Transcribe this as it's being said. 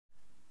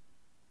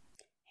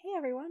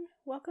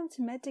Welcome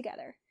to Med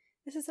Together.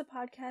 This is a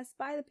podcast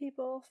by the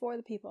people, for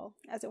the people,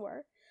 as it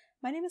were.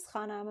 My name is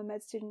Chana. I'm a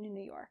med student in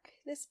New York.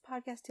 This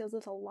podcast deals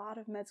with a lot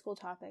of med school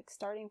topics,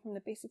 starting from the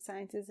basic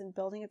sciences and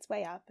building its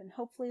way up, and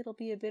hopefully it'll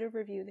be a bit of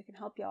review that can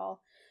help y'all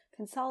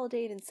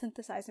consolidate and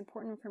synthesize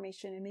important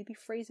information and maybe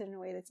phrase it in a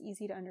way that's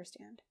easy to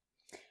understand.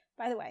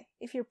 By the way,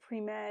 if you're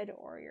pre-med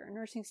or you're a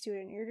nursing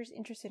student, or you're just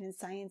interested in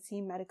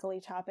sciencey,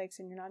 medically topics,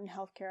 and you're not in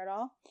healthcare at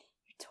all,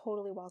 you're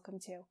totally welcome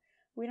to.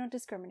 We don't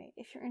discriminate.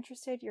 If you're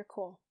interested, you're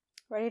cool.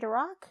 Ready to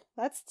rock?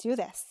 Let's do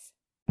this.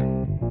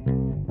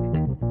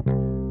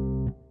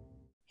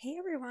 Hey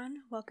everyone,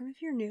 welcome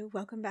if you're new,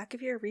 welcome back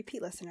if you're a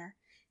repeat listener.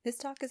 This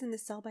talk is in the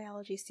cell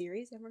biology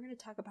series and we're going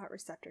to talk about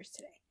receptors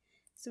today.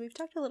 So we've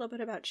talked a little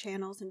bit about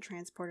channels and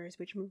transporters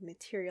which move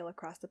material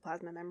across the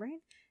plasma membrane,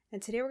 and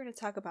today we're going to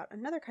talk about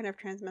another kind of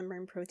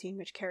transmembrane protein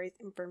which carries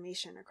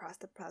information across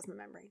the plasma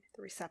membrane,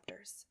 the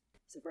receptors.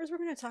 So first we're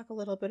going to talk a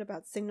little bit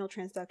about signal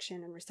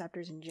transduction and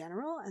receptors in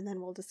general, and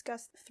then we'll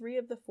discuss 3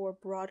 of the 4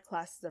 broad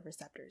classes of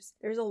receptors.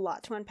 There's a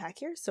lot to unpack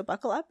here, so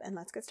buckle up and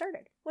let's get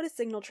started. What is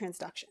signal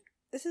transduction?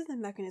 This is the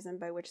mechanism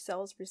by which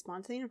cells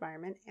respond to the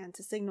environment and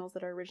to signals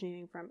that are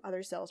originating from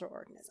other cells or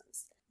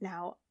organisms.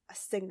 Now, a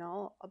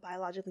signal, a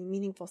biologically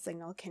meaningful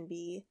signal, can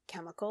be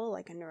chemical,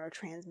 like a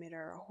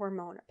neurotransmitter, a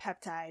hormone, a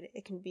peptide.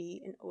 It can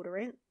be an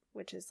odorant,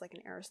 which is like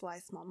an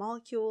aerosolized small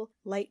molecule.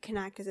 Light can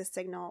act as a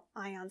signal.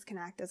 Ions can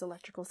act as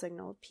electrical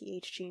signal.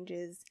 pH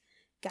changes.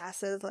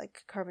 Gases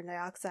like carbon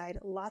dioxide,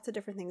 lots of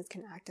different things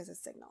can act as a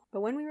signal.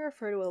 But when we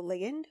refer to a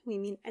ligand, we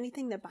mean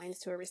anything that binds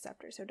to a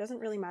receptor. So it doesn't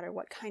really matter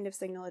what kind of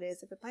signal it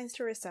is. If it binds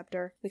to a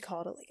receptor, we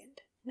call it a ligand.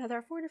 Now there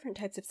are 4 different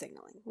types of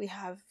signaling. We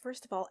have,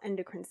 first of all,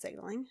 endocrine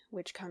signaling,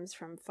 which comes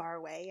from far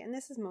away, and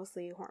this is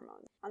mostly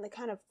hormones. On the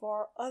kind of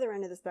far other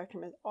end of the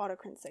spectrum is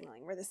autocrine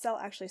signaling, where the cell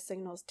actually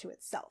signals to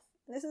itself.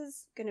 This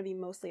is going to be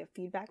mostly a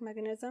feedback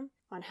mechanism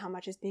on how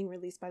much is being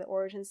released by the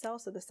origin cell.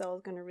 So the cell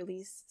is going to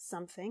release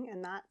something,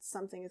 and that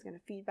something is going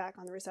to feed back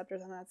on the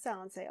receptors on that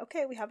cell and say,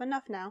 okay, we have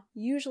enough now.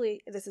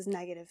 Usually this is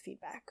negative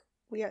feedback.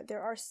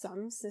 There are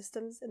some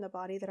systems in the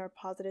body that are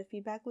positive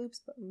feedback loops,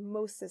 but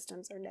most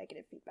systems are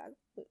negative feedback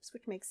loops,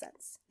 which makes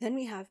sense. Then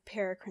we have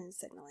paracrine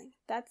signaling.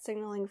 That's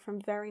signaling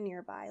from very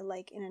nearby,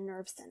 like in a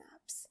nerve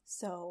synapse.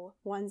 So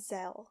one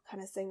cell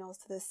kind of signals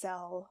to the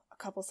cell a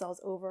couple cells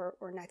over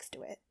or next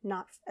to it,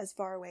 not as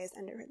far away as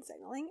endocrine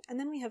signaling. And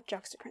then we have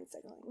juxtacrine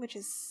signaling, which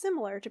is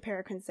similar to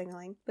paracrine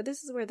signaling, but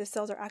this is where the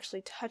cells are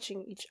actually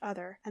touching each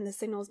other and the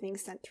signal is being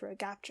sent through a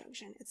gap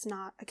junction. It's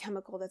not a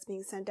chemical that's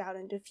being sent out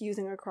and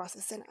diffusing across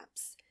a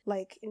synapse,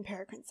 like in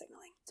paracrine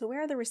signaling. So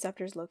where are the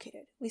receptors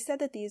located? We said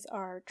that these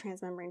are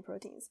transmembrane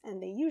proteins,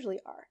 and they usually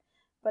are.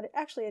 But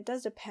it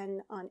does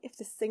depend on if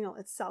the signal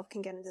itself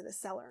can get into the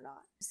cell or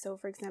not. So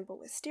for example,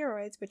 with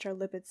steroids, which are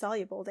lipid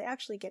soluble, they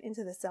actually get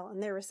into the cell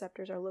and their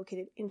receptors are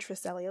located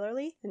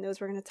intracellularly, and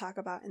those we're going to talk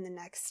about in the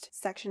next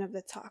section of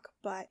the talk.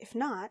 But if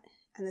not,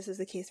 and this is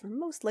the case for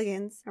most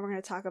ligands, and we're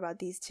going to talk about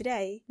these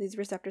today, these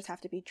receptors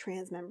have to be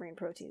transmembrane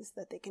proteins so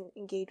that they can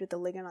engage with the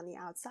ligand on the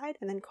outside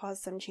and then cause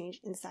some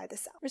change inside the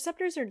cell.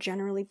 Receptors are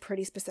generally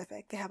pretty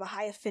specific. They have a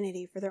high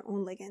affinity for their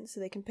own ligand, so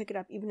they can pick it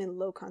up even in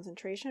low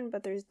concentration,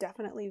 but there's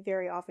definitely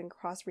very often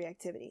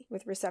cross-reactivity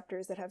with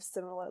receptors that have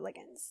similar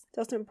ligands. It's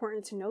also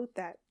important to note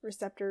that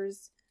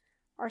receptors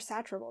are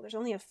saturable. There's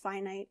only a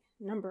finite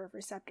number of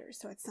receptors,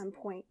 so at some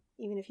point,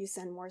 even if you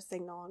send more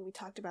signal, and we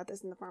talked about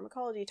this in the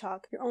pharmacology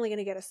talk, you're only going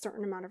to get a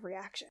certain amount of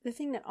reaction. The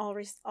thing that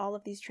all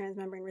of these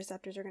transmembrane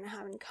receptors are going to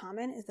have in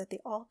common is that they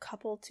all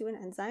couple to an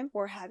enzyme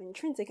or have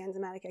intrinsic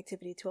enzymatic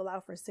activity to allow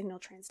for signal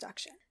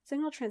transduction.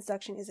 Signal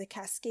transduction is a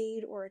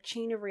cascade or a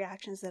chain of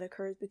reactions that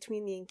occurs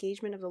between the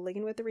engagement of the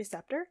ligand with the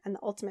receptor and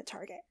the ultimate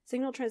target.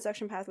 Signal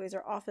transduction pathways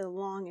are often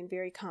long and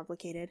very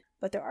complicated,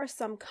 but there are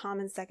some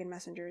common second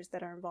messengers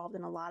that are involved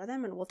in a lot of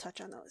them, and we'll touch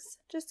on those.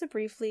 Just to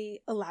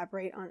briefly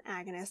elaborate on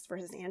agonists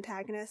versus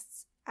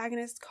antagonists.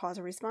 Agonists cause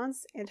a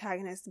response,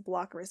 antagonists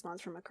block a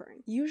response from occurring.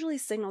 Usually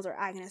signals are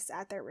agonists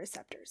at their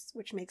receptors,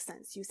 which makes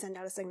sense. You send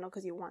out a signal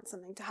because you want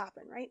something to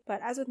happen, right?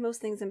 But as with most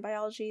things in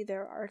biology,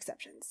 there are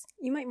exceptions.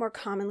 You might more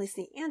commonly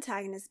see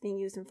antagonists being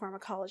used in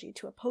pharmacology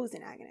to oppose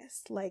an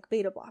agonist, like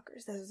beta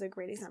blockers. This is a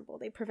great example.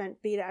 They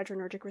prevent beta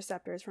adrenergic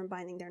receptors from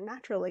binding their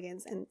natural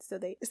ligands, and so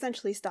they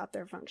essentially stop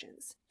their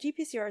functions.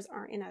 GPCRs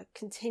are in a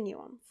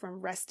continuum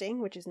from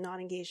resting, which is not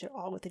engaged at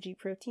all with the G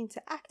protein,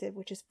 to active,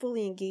 which is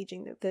fully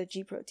engaging the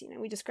G protein. And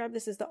we describe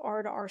this as the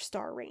R to R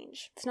star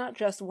range. It's not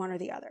just one or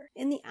the other.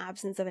 In the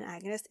absence of an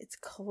agonist, it's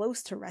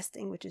close to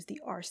resting, which is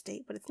the R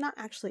state, but it's not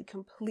actually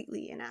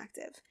completely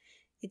inactive.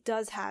 It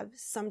does have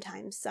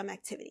sometimes some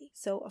activity.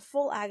 So a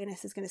full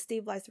agonist is going to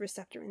stabilize the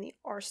receptor in the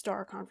R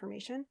star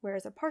conformation,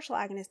 whereas a partial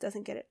agonist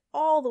doesn't get it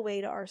all the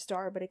way to R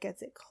star, but it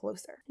gets it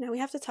closer. Now we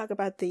have to talk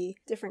about the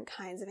different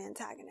kinds of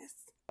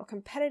antagonists. A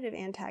competitive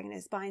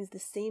antagonist binds the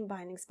same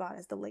binding spot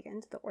as the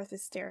ligand, the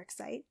orthosteric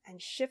site,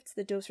 and shifts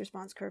the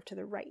dose-response curve to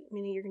the right,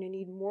 meaning you're going to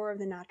need more of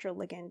the natural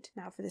ligand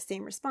now for the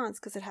same response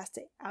because it has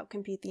to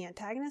outcompete the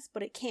antagonist,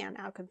 but it can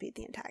outcompete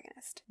the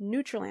antagonist.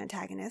 Neutral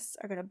antagonists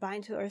are going to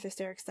bind to the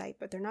orthosteric site,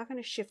 but they're not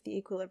going to shift the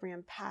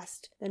equilibrium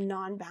past the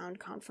non-bound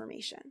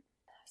conformation.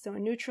 So a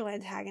neutral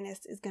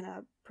antagonist is going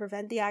to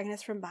prevent the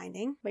agonist from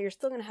binding, but you're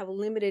still going to have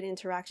limited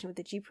interaction with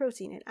the G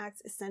protein. It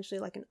acts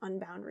essentially like an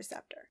unbound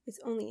receptor. It's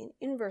only an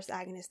inverse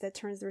agonist that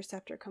turns the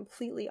receptor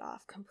completely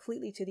off,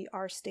 completely to the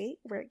R state,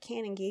 where it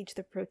can't engage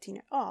the protein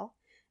at all,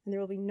 and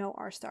there will be no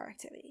R star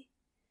activity.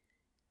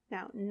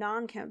 Now,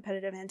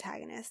 non-competitive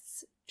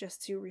antagonists,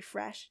 just to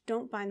refresh,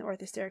 don't bind the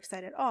orthosteric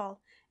site at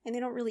all, and they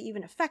don't really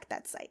even affect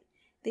that site.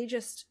 They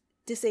just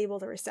disable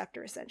the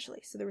receptor,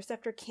 essentially. So the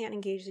receptor can't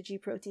engage the G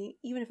protein,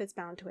 even if it's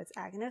bound to its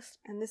agonist,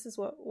 and this is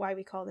why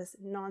we call this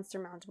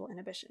non-surmountable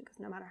inhibition, because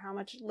no matter how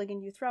much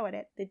ligand you throw at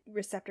it, the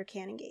receptor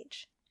can't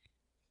engage.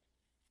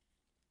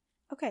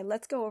 Okay,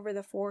 let's go over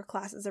the 4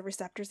 classes of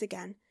receptors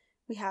again.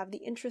 We have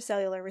the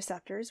intracellular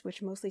receptors,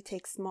 which mostly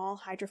take small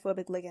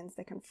hydrophobic ligands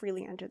that can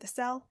freely enter the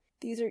cell.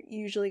 These are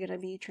usually going to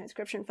be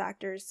transcription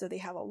factors, so they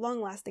have a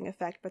long-lasting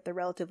effect, but they're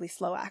relatively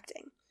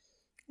slow-acting.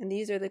 And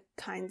these are the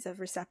kinds of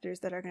receptors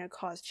that are going to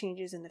cause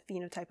changes in the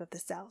phenotype of the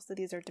cell. So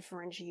these are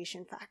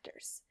differentiation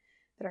factors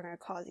that are going to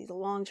cause these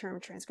long-term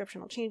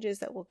transcriptional changes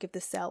that will give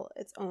the cell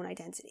its own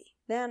identity.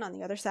 Then on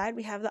the other side,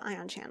 we have the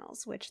ion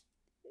channels, which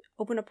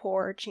open a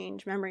pore,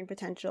 change membrane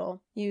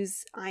potential,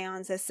 use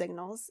ions as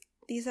signals.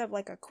 These have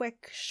like a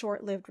quick,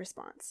 short-lived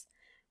response.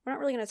 We're not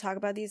really going to talk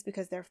about these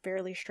because they're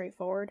fairly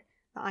straightforward.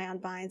 The ion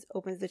binds,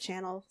 opens the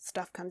channel,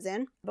 stuff comes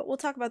in. But we'll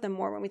talk about them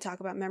more when we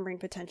talk about membrane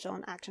potential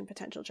and action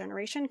potential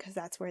generation, because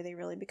that's where they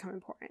really become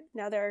important.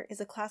 Now there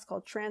is a class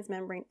called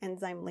transmembrane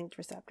enzyme-linked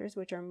receptors,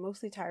 which are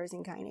mostly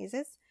tyrosine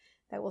kinases,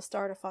 that will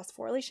start a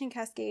phosphorylation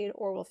cascade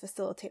or will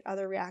facilitate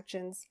other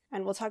reactions.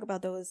 And we'll talk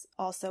about those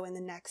also in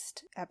the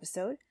next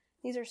episode.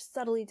 These are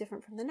subtly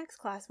different from the next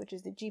class, which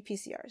is the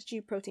GPCRs, G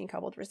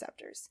protein-coupled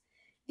receptors.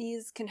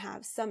 These can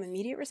have some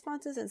immediate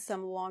responses and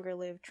some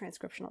longer-lived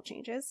transcriptional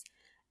changes.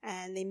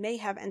 And they may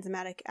have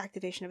enzymatic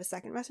activation of a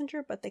second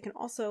messenger, but they can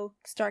also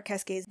start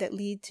cascades that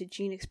lead to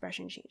gene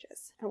expression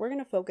changes. And we're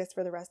going to focus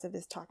for the rest of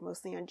this talk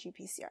mostly on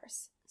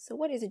GPCRs. So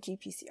what is a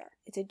GPCR?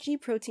 It's a G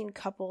protein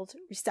coupled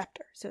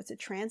receptor. So it's a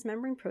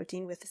transmembrane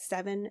protein with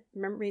 7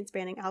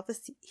 membrane-spanning alpha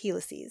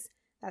helices.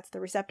 That's the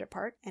receptor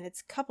part, and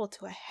it's coupled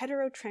to a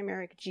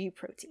heterotrimeric G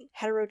protein.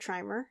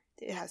 Heterotrimer,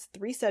 it has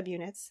 3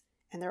 subunits,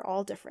 and they're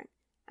all different.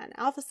 An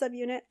alpha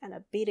subunit and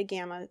a beta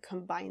gamma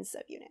combined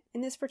subunit.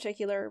 In this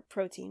particular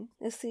protein,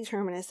 the C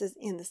terminus is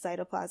in the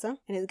cytoplasm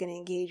and is going to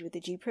engage with the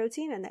G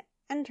protein, and the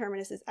N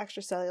terminus is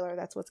extracellular.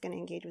 That's what's going to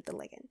engage with the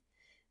ligand.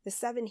 The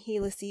 7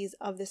 helices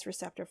of this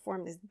receptor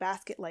form this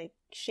basket-like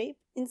shape,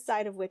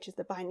 inside of which is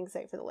the binding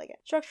site for the ligand.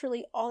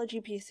 Structurally, all the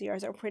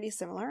GPCRs are pretty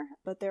similar,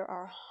 but there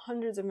are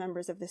hundreds of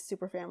members of this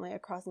superfamily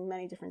across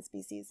many different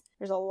species.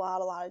 There's a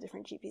lot of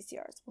different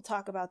GPCRs. We'll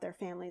talk about their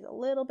families a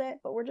little bit,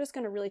 but we're just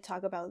going to really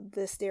talk about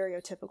the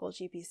stereotypical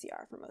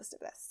GPCR for most of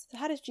this. So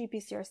how does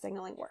GPCR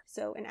signaling work?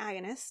 So an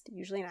agonist,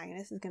 usually an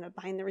agonist, is going to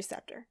bind the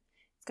receptor.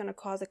 It's going to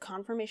cause a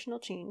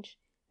conformational change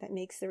that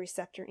makes the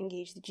receptor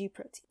engage the G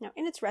protein. Now,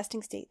 in its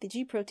resting state, the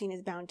G protein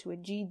is bound to a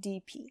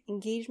GDP.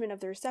 Engagement of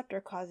the receptor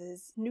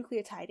causes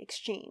nucleotide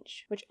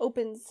exchange, which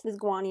opens this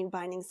guanine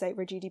binding site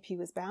where GDP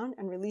was bound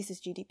and releases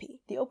GDP.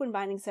 The open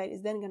binding site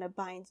is then going to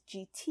bind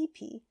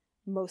GTP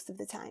most of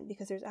the time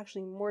because there's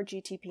actually more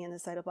GTP in the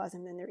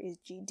cytoplasm than there is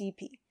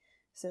GDP.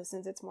 So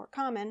since it's more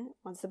common,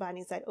 once the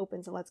binding site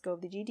opens and lets go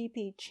of the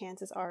GDP,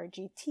 chances are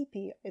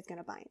GTP is going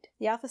to bind.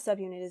 The alpha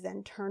subunit is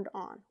then turned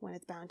on when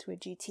it's bound to a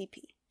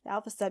GTP. The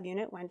alpha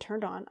subunit, when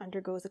turned on,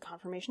 undergoes a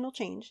conformational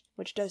change,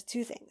 which does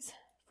 2 things.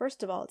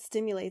 First of all, it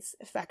stimulates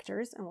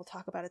effectors, and we'll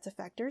talk about its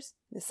effectors.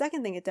 The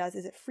second thing it does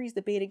is it frees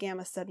the beta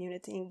gamma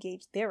subunit to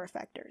engage their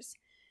effectors.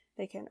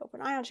 They can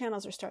open ion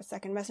channels or start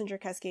second messenger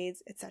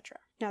cascades, etc.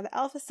 Now, the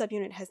alpha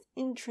subunit has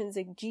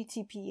intrinsic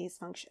GTPase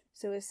function.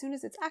 So as soon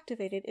as it's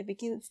activated, it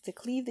begins to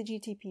cleave the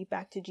GTP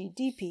back to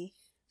GDP,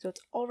 so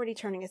it's already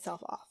turning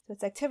itself off. So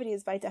its activity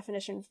is by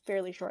definition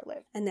fairly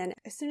short-lived. And then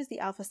as soon as the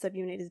alpha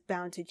subunit is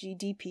bound to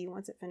GDP,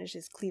 once it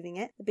finishes cleaving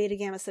it, the beta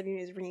gamma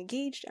subunit is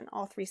re-engaged and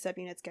all 3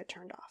 subunits get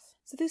turned off.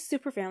 So this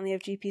superfamily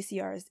of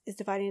GPCRs is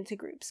divided into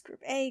groups: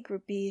 Group A,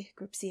 Group B,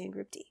 Group C, and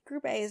Group D.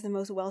 Group A is the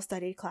most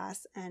well-studied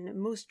class, and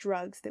most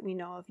drugs that we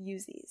know of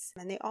use these.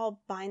 And they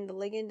all bind the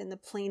ligand in the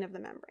plane of the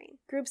membrane.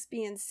 Groups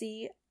B and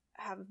C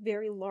have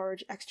very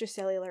large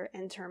extracellular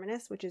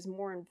N-terminus, which is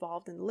more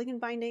involved in the ligand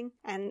binding.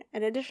 And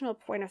an additional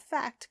point of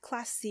fact,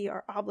 class C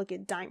are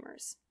obligate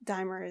dimers.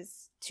 Dimer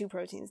is 2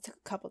 proteins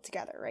coupled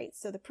together, right?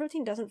 So the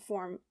protein doesn't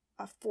form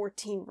a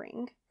 14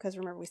 ring, because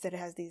remember we said it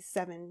has these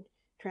 7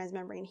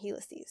 transmembrane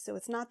helices. So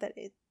it's not that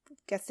it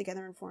gets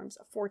together and forms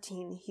a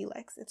 14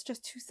 helix. It's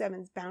just 2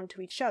 7s bound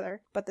to each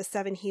other, but the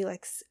 7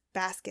 helix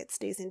basket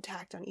stays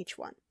intact on each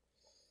one.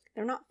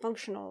 They're not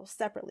functional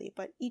separately,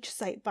 but each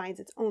site binds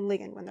its own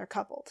ligand when they're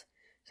coupled.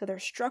 So they're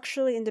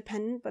structurally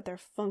independent, but they're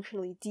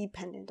functionally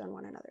dependent on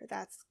one another.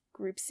 That's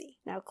Group C.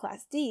 Now,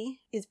 Class D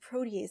is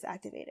protease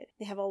activated.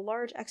 They have a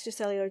large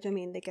extracellular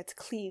domain that gets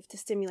cleaved to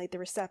stimulate the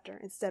receptor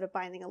instead of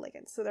binding a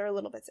ligand, so they're a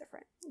little bit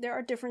different. There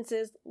are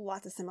differences,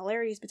 lots of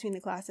similarities between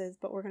the classes,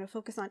 but we're going to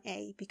focus on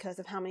A because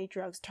of how many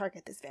drugs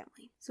target this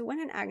family. So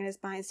when an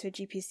agonist binds to a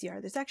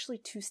GPCR, there's actually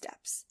 2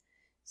 steps.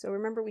 So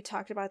remember we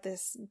talked about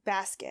this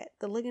basket.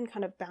 The ligand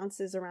kind of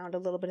bounces around a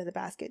little bit of the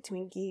basket to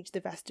engage the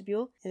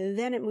vestibule, and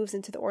then it moves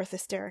into the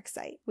orthosteric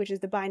site, which is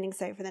the binding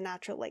site for the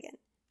natural ligand.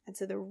 And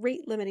so the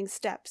rate-limiting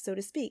step, so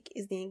to speak,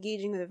 is the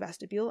engaging of the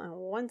vestibule, and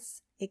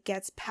once it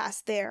gets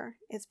past there,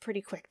 it's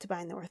pretty quick to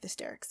bind the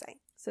orthosteric site.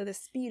 So the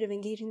speed of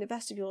engaging the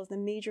vestibule is the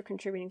major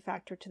contributing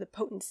factor to the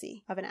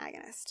potency of an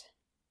agonist.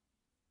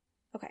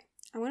 Okay,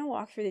 I'm going to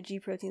walk through the G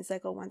protein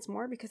cycle once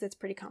more because it's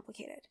pretty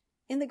complicated.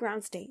 In the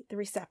ground state, the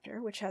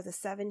receptor, which has a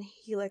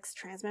 7-helix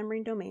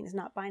transmembrane domain, is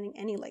not binding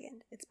any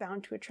ligand. It's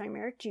bound to a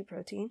trimeric G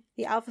protein,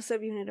 the alpha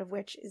subunit of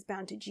which is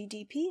bound to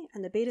GDP,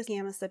 and the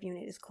beta-gamma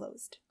subunit is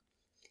closed.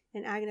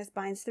 An agonist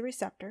binds the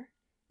receptor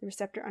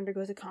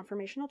undergoes a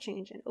conformational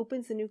change and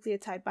opens the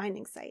nucleotide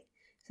binding site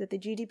so that the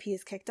GDP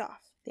is kicked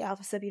off. The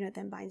alpha subunit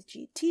then binds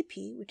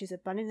GTP, which is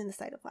abundant in the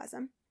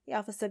cytoplasm. The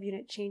alpha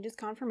subunit changes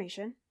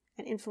conformation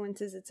and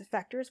influences its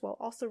effectors while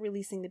also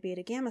releasing the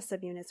beta-gamma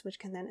subunits, which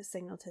can then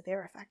signal to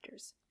their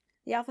effectors.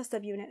 The alpha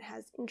subunit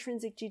has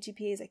intrinsic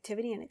GTPase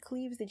activity and it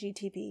cleaves the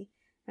GTP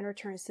and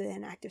returns to the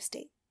inactive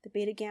state. The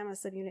beta-gamma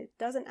subunit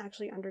doesn't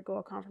actually undergo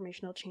a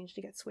conformational change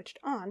to get switched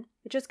on,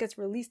 it just gets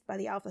released by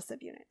the alpha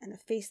subunit, and the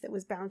face that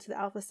was bound to the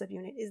alpha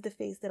subunit is the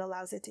face that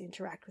allows it to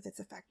interact with its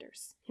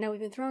effectors. Now we've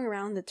been throwing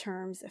around the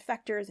terms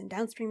effectors and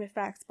downstream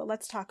effects, but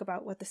let's talk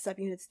about what the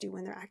subunits do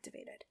when they're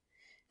activated.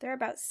 There are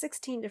about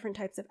 16 different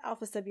types of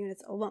alpha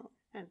subunits alone,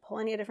 and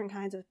plenty of different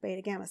kinds of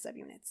beta-gamma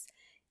subunits.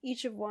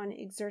 Each of one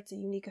exerts a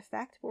unique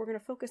effect, but we're going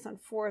to focus on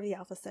 4 of the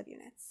alpha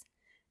subunits.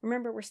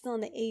 Remember, we're still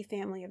in the A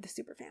family of the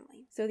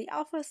superfamily. So the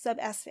alpha sub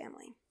S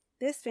family.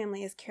 This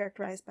family is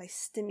characterized by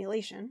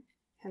stimulation,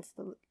 hence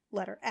the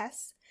letter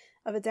S,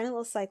 of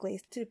adenylyl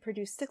cyclase to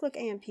produce cyclic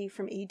AMP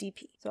from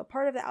ADP. So a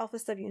part of the alpha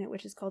subunit,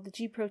 which is called the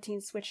G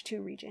protein switch II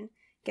region,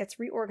 gets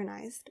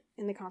reorganized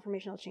in the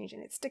conformational change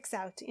and it sticks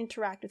out to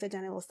interact with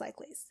adenylyl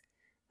cyclase.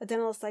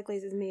 Adenylyl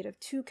cyclase is made of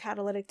 2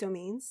 catalytic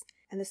domains,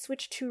 and the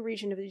switch II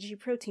region of the G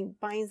protein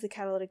binds the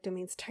catalytic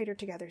domains tighter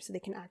together so they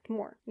can act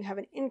more. You have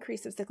an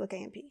increase of cyclic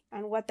AMP,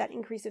 and what that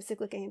increase of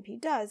cyclic AMP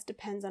does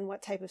depends on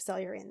what type of cell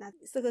you're in. That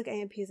cyclic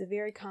AMP is a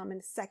very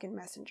common second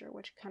messenger,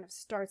 which kind of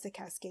starts a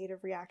cascade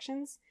of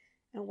reactions,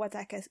 and what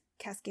that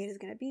cascade is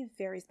going to be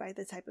varies by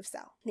the type of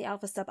cell. The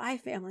alpha sub I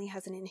family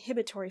has an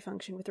inhibitory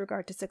function with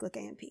regard to cyclic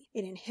AMP.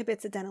 It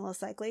inhibits adenylyl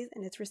cyclase,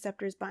 and its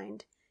receptors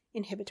bind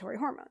inhibitory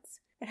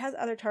hormones. It has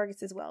other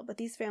targets as well, but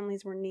these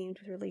families were named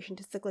with relation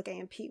to cyclic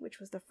AMP, which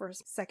was the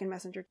first second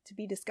messenger to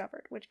be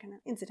discovered, which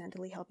can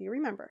incidentally help you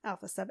remember.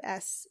 Alpha sub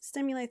S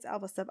stimulates,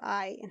 alpha sub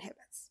I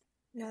inhibits.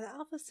 Now, the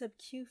alpha sub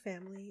Q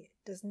family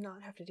does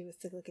not have to do with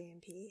cyclic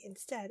AMP.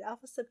 Instead,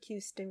 alpha sub Q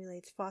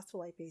stimulates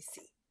phospholipase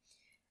C.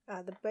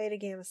 The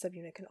beta-gamma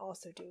subunit can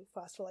also do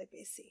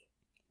phospholipase C.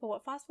 But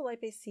what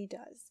phospholipase C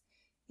does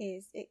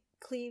is it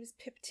cleaves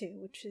PIP2,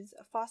 which is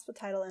a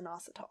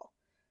phosphatidylinositol.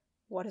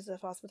 What is a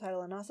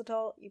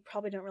phosphatidylinositol? You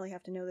probably don't really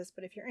have to know this,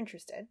 but if you're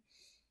interested,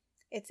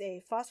 it's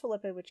a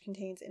phospholipid which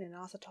contains an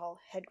inositol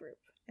head group.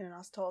 An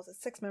inositol is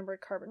a 6-membered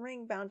carbon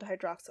ring bound to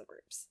hydroxyl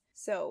groups.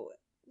 So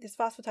this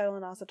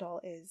phosphatidylinositol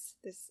is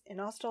this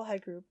inositol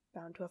head group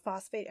bound to a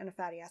phosphate and a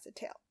fatty acid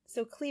tail.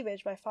 So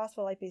cleavage by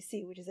phospholipase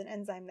C, which is an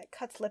enzyme that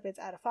cuts lipids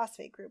at a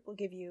phosphate group, will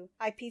give you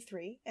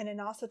IP3, an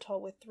inositol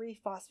with 3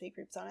 phosphate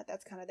groups on it,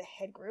 that's kind of the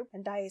head group,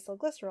 and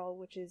diacylglycerol,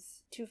 which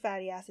is 2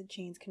 fatty acid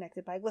chains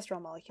connected by a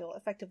glycerol molecule,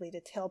 effectively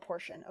the tail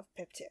portion of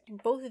PIP2.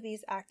 And both of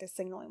these act as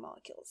signaling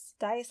molecules.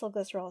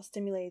 Diacylglycerol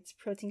stimulates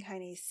protein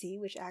kinase C,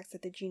 which acts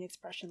at the gene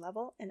expression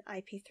level, and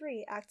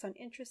IP3 acts on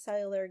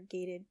intracellular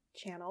gated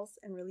channels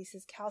and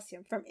releases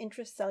calcium from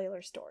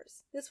intracellular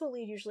stores. This will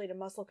lead usually to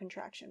muscle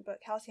contraction,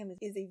 but calcium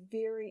is a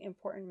very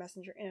important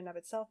messenger in and of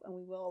itself, and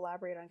we will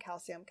elaborate on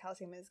calcium.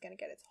 Calcium is going to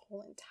get its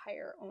whole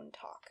entire own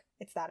talk.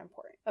 It's that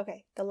important.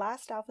 Okay, the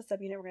last alpha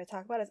subunit we're going to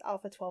talk about is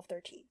alpha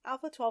 1213.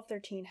 Alpha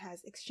 1213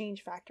 has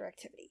exchange factor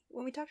activity.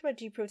 When we talked about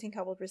G protein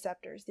coupled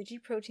receptors, the G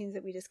proteins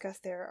that we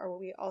discussed there are what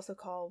we also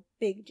call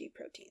big G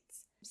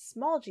proteins.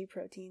 Small G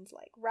proteins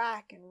like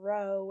RAC and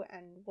Rho,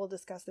 and we'll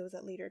discuss those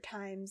at later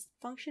times,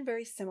 function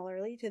very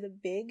similarly to the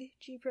big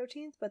G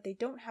proteins, but they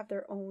don't have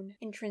their own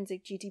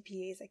intrinsic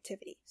GTPase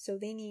activity. So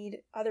they need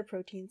other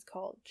proteins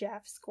called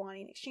JEFs,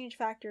 guanine exchange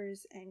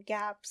factors, and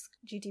GAPs,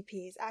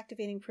 GTPase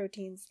activating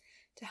proteins,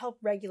 to help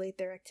regulate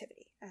their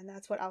activity. And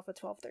that's what alpha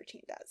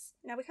 1213 does.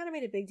 Now, we kind of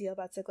made a big deal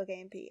about cyclic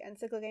AMP, and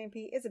cyclic AMP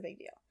is a big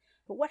deal.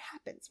 But what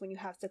happens when you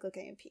have cyclic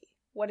AMP?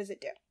 What does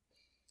it do?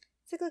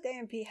 Cyclic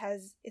AMP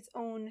has its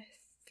own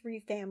 3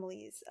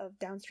 families of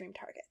downstream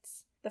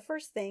targets. The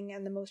first thing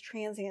and the most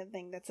transient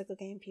thing that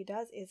cyclic AMP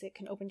does is it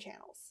can open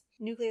channels.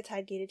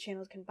 Nucleotide gated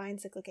channels can bind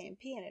cyclic AMP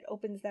and it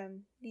opens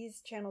them.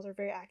 These channels are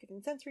very active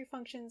in sensory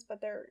functions, but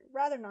they're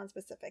rather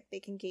nonspecific. They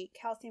can gate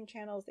calcium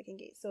channels, they can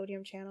gate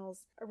sodium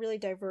channels. A really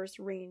diverse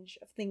range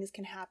of things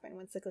can happen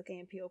when cyclic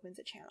AMP opens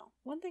a channel.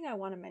 One thing I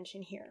want to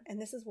mention here,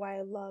 and this is why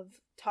I love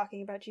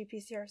talking about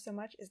GPCR so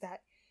much, is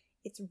that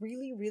it's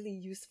really, really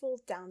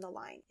useful down the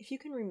line. If you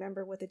can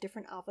remember what the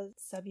different alpha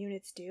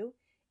subunits do,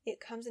 It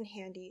comes in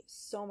handy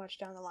so much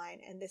down the line,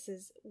 and this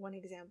is one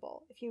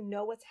example. If you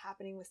know what's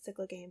happening with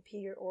cyclic AMP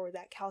or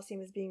that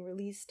calcium is being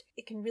released,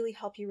 it can really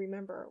help you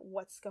remember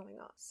what's going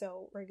on.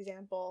 So, for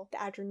example, the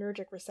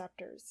adrenergic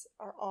receptors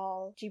are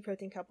all G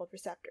protein coupled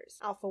receptors.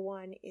 Alpha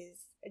 1 is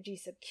a G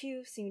sub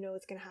Q, so you know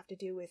it's going to have to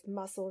do with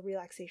muscle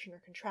relaxation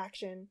or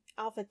contraction.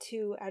 Alpha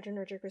 2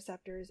 adrenergic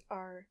receptors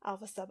are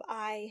alpha sub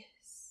I,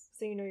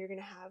 so you know you're going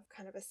to have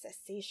kind of a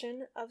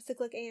cessation of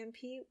cyclic AMP,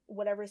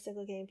 whatever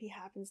cyclic AMP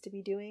happens to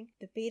be doing.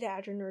 The beta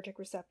adrenergic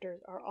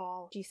receptors are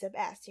all G sub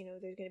S. You know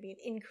there's going to be an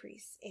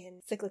increase in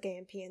cyclic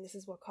AMP, and this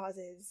is what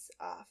causes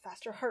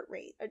faster heart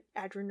rate, an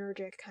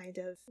adrenergic kind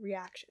of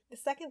reaction. The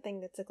second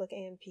thing that cyclic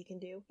AMP can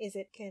do is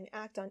it can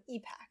act on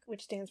EPAC,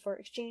 which stands for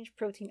Exchange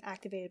Protein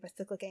Activated by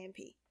Cyclic AMP.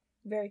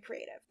 Very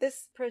creative.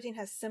 This protein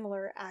has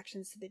similar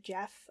actions to the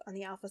GEF on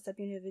the alpha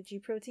subunit of the G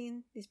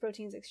protein. These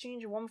proteins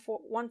exchange one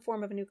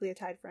form of a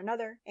nucleotide for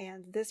another,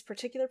 and this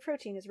particular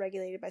protein is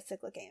regulated by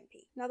cyclic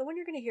AMP. Now, the one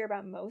you're going to hear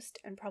about most,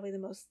 and probably the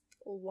most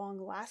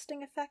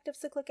long-lasting effect of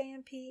cyclic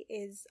AMP,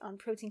 is on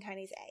protein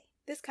kinase A.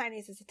 This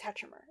kinase is a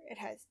tetramer. It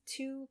has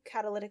two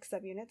catalytic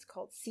subunits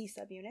called C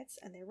subunits,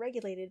 and they're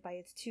regulated by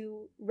its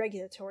two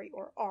regulatory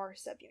or R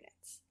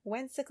subunits.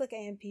 When cyclic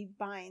AMP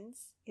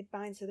binds, it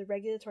binds to the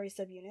regulatory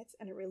subunits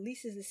and it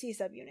releases the C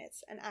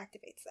subunits and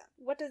activates them.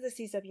 What does the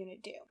C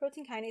subunit do?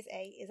 Protein kinase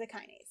A is a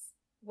kinase.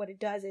 What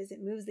it does is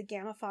it moves the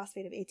gamma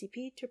phosphate of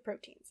ATP to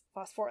proteins,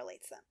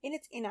 phosphorylates them. In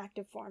its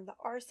inactive form, the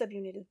R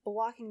subunit is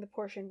blocking the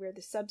portion where the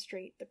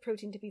substrate, the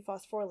protein to be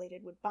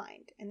phosphorylated, would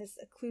bind, and this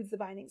occludes the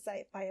binding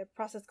site by a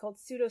process called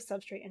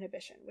pseudo-substrate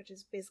inhibition, which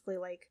is basically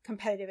like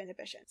competitive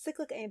inhibition.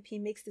 Cyclic AMP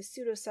makes the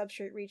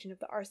pseudo-substrate region of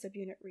the R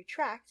subunit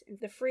retract, and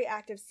the free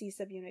active C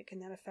subunit can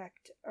then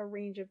affect a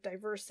range of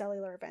diverse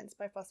cellular events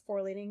by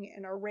phosphorylating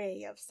an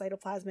array of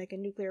cytoplasmic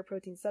and nuclear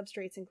protein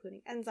substrates, including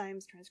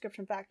enzymes,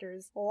 transcription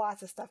factors.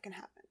 Lots of stuff can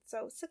happen.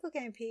 So cyclic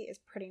AMP is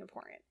pretty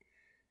important.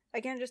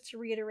 Again, just to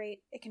reiterate,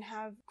 it can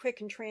have quick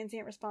and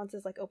transient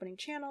responses like opening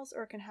channels,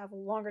 or it can have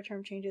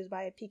longer-term changes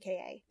via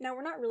pKa. Now,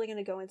 we're not really going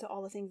to go into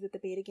all the things that the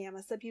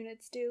beta-gamma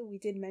subunits do. We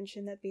did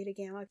mention that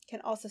beta-gamma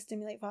can also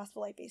stimulate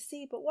phospholipase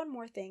C, but one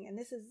more thing, and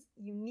this is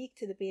unique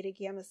to the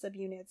beta-gamma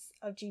subunits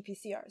of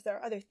GPCRs. There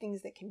are other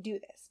things that can do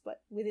this,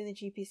 but within the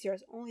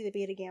GPCRs, only the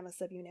beta-gamma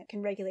subunit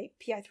can regulate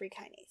PI3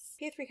 kinase.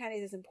 PI3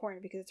 kinase is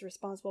important because it's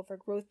responsible for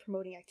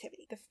growth-promoting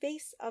activity. The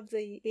face of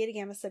the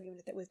beta-gamma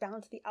subunit that was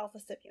bound to the alpha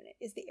subunit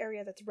is the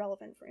area that's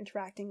relevant for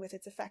interacting with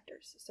its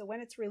effectors. So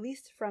when it's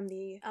released from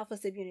the alpha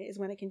subunit is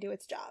when it can do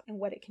its job. And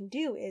what it can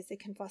do is it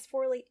can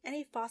phosphorylate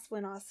any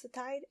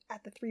phospholinositide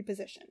at the 3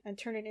 position and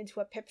turn it into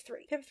a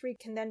PIP3. PIP3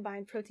 can then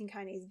bind protein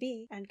kinase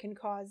B and can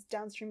cause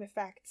downstream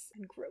effects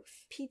and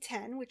growth.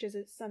 P10, which is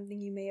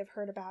something you may have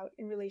heard about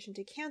in relation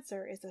to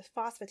cancer, is a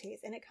phosphatase,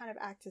 and it kind of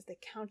acts as the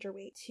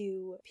counterweight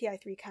to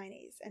PI3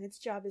 kinase. And its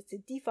job is to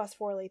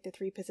dephosphorylate the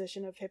 3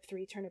 position of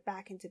PIP3, turn it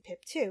back into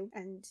PIP2,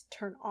 and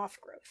turn off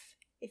growth.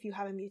 If you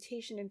have a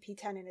mutation in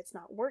P10 and it's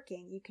not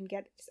working, you can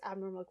get this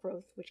abnormal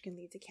growth, which can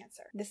lead to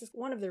cancer. This is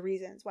one of the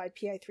reasons why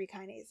PI3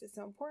 kinase is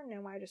so important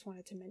and why I just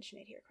wanted to mention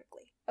it here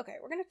quickly. Okay,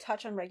 we're going to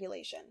touch on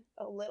regulation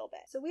a little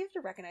bit. So we have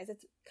to recognize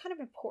it's kind of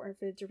important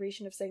for the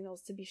duration of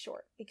signals to be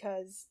short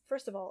because,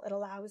 first of all, it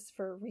allows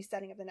for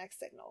resetting of the next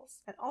signals.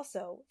 And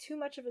also, too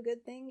much of a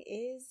good thing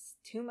is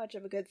too much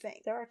of a good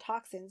thing. There are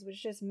toxins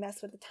which just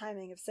mess with the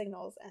timing of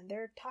signals and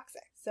they're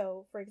toxic.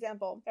 So, for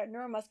example, at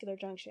neuromuscular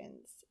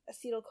junctions,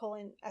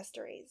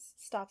 acetylcholinesterase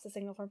stops the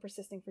signal from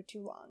persisting for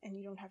too long and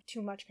you don't have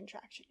too much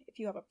contraction. If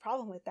you have a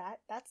problem with that,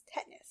 that's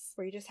tetanus,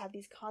 where you just have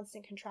these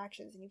constant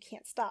contractions and you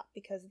can't stop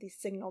because the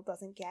signal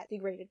doesn't get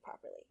degraded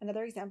properly.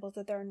 Another example is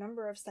that there are a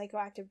number of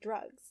psychoactive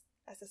drugs,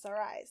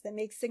 SSRIs, that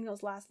make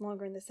signals last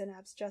longer in the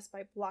synapse just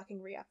by blocking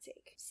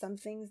reuptake. Some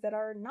things that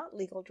are not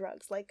legal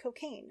drugs, like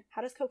cocaine.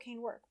 How does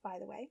cocaine work, by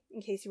the way,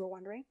 in case you were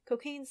wondering?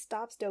 Cocaine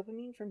stops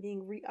dopamine from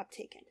being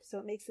reuptaken, so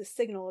it makes the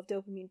signal of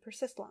dopamine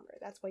persist longer.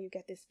 That's why you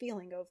get this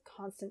feeling of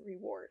constant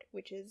reward,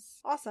 which is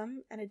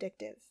awesome and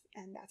addictive,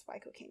 and that's why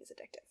cocaine is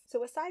addictive.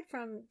 So aside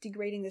from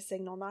degrading the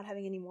signal, not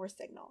having any more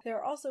signal,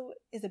 there also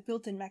is a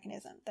built-in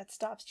mechanism that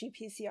stops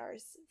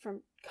GPCRs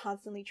from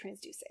constantly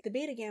transducing. The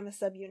beta-gamma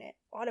subunit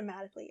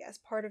automatically, as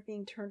part of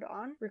being turned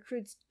on,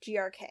 recruits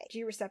GRK,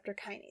 G receptor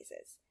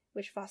kinases,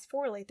 which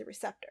phosphorylate the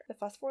receptor. The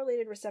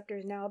phosphorylated receptor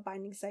is now a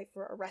binding site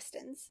for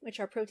arrestins, which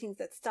are proteins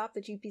that stop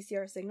the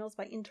GPCR signals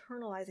by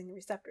internalizing the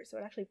receptor, so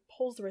it actually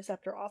pulls the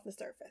receptor off the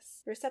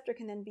surface. The receptor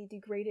can then be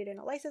degraded in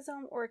a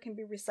lysosome, or it can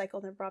be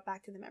recycled and brought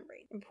back to the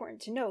membrane. Important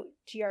to note,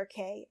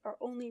 GRK are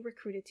only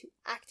recruited to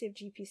active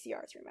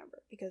GPCRs,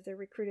 remember, because they're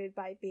recruited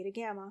by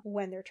beta-gamma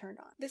when they're turned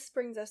on. This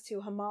brings us to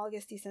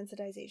homologous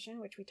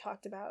desensitization, which we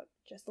talked about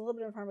just a little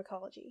bit in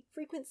pharmacology.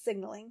 Frequent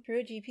signaling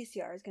through a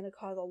GPCR is going to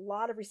cause a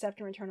lot of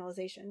receptor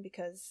internalization function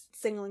because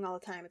it's signaling all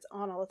the time, it's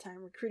on all the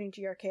time, recruiting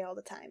GRK all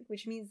the time,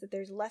 which means that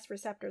there's less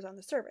receptors on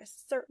the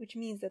surface, which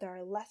means that there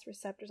are less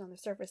receptors on the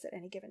surface at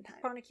any given time.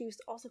 Chronic use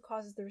also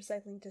causes the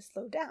recycling to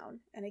slow down,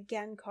 and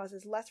again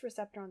causes less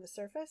receptor on the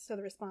surface, so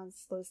the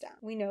response slows down.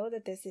 We know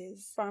that this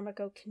is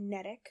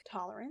pharmacokinetic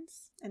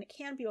tolerance, and it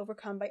can be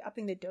overcome by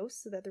upping the dose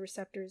so that the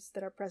receptors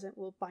that are present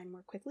will bind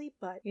more quickly,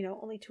 but,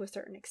 only to a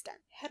certain extent.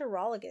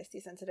 Heterologous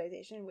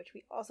desensitization, which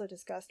we also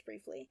discussed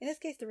briefly. In this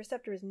case, the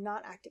receptor is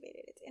not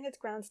activated. It's in its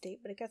ground state,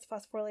 but it gets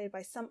phosphorylated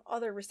by some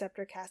other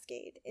receptor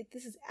cascade.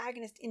 This is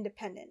agonist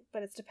independent,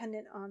 but it's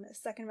dependent on a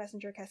second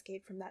messenger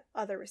cascade from that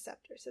other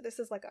receptor. So this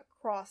is like a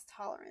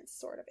cross-tolerance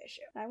sort of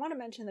issue. Now I want to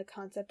mention the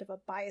concept of a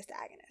biased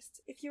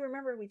agonist. If you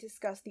remember, we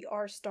discussed the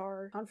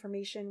R-star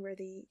conformation where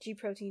the G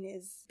protein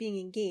is being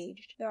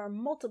engaged. There are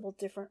multiple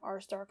different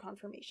R-star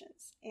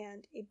conformations,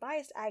 and a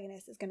biased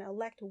agonist is going to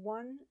elect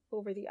one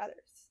over the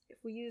others. If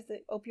we use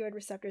the opioid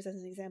receptors as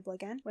an example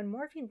again, when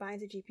morphine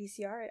binds a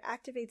GPCR, it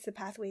activates the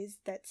pathways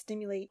that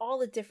stimulate all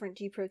the different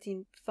G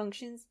protein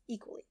functions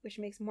equally, which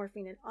makes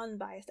morphine an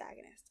unbiased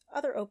agonist.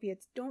 Other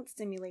opiates don't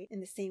stimulate in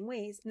the same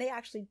ways, and they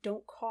actually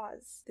don't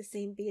cause the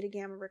same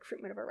beta-gamma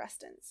recruitment of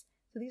arrestins.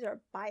 So these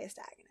are biased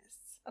agonists.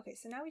 Okay,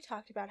 so now we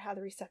talked about how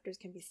the receptors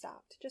can be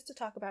stopped. Just to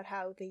talk about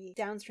how the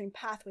downstream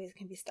pathways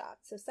can be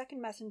stopped. So second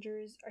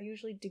messengers are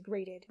usually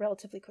degraded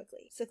relatively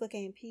quickly. Cyclic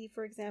AMP,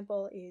 for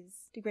example,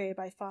 is degraded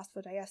by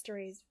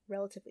phosphodiesterase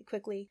relatively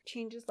quickly.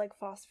 Changes like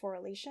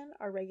phosphorylation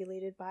are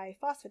regulated by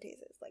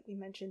phosphatases. Like we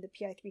mentioned the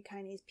PI3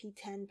 kinase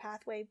P10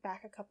 pathway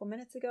back a couple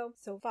minutes ago.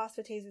 So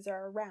phosphatases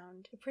are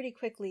around to pretty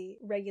quickly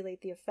regulate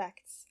the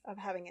effects of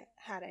having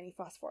had any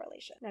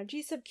phosphorylation. Now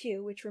G sub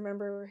Q, which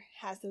remember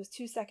has those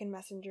two second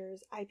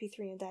messengers,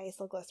 IP3 and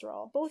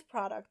diacylglycerol, both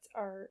products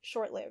are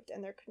short-lived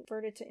and they're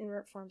converted to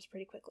inert forms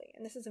pretty quickly.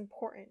 And this is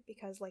important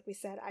because, like we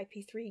said,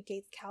 IP3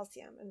 gates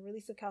calcium, and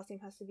release of calcium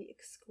has to be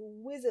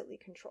exquisitely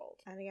controlled.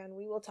 And again,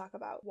 we will talk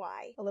about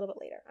why a little bit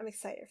later. I'm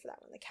excited for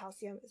that one. The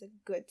calcium is a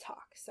good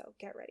talk, so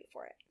get ready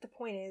for it. The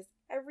point is,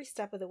 every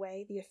step of the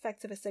way, the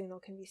effects of a signal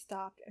can be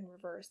stopped and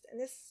reversed. And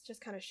this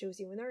just kind of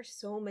shows you when there are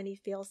so many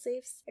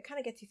fail-safes, it kind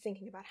of gets you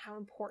thinking about how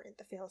important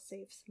the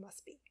fail-safes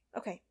must be.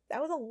 Okay,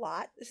 that was a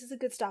lot. This is a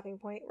good stopping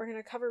point. We're going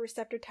to cover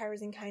receptor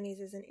tyrosine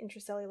kinases and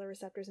intracellular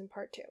receptors in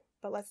part 2.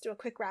 But let's do a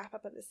quick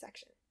wrap-up of this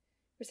section.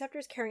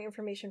 Receptors carry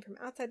information from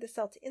outside the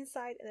cell to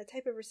inside, and the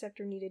type of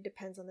receptor needed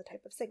depends on the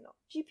type of signal.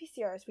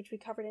 GPCRs, which we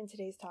covered in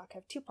today's talk,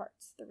 have two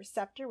parts: the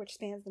receptor, which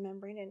spans the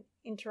membrane and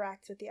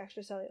interacts with the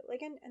extracellular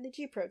ligand, and the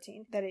G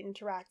protein that it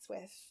interacts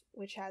with,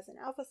 which has an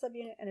alpha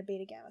subunit and a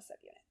beta gamma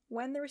subunit.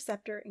 When the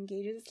receptor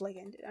engages its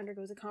ligand, it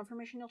undergoes a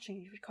conformational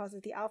change which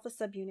causes the alpha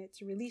subunit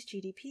to release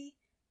GDP,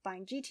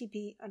 bind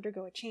GTP,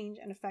 undergo a change,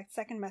 and affect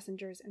second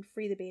messengers and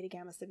free the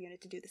beta-gamma subunit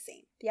to do the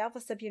same. The alpha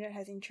subunit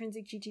has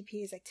intrinsic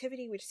GTPase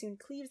activity, which soon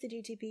cleaves the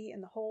GTP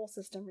and the whole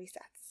system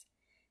resets.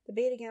 The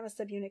beta-gamma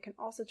subunit can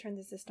also turn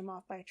the system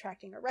off by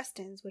attracting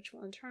arrestins, which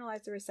will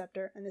internalize the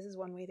receptor, and this is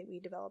one way that we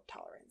develop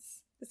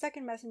tolerance. The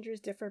second messengers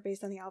differ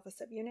based on the alpha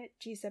subunit.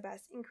 G sub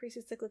S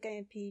increases cyclic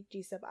AMP,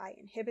 G sub I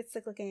inhibits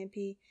cyclic AMP,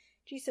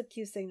 G sub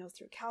Q signals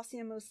through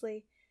calcium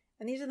mostly.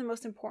 And these are the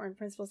most important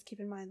principles to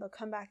keep in mind. They'll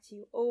come back to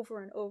you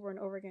over and over and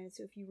over again.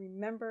 So if you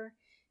remember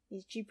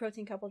these G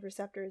protein coupled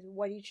receptors,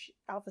 what each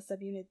alpha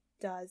subunit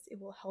does, it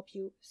will help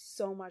you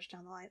so much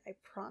down the line, I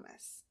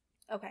promise.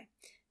 Okay,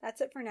 that's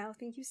it for now.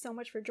 Thank you so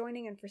much for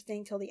joining and for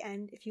staying till the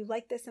end. If you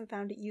liked this and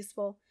found it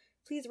useful,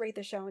 please rate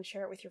the show and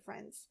share it with your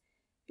friends.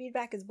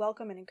 Feedback is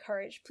welcome and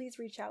encouraged. Please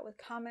reach out with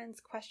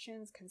comments,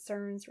 questions,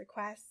 concerns,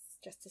 requests,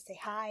 just to say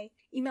hi.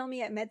 Email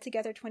me at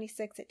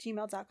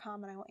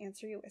medtogether26@gmail.com and I will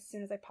answer you as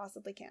soon as I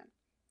possibly can.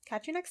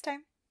 Catch you next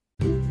time.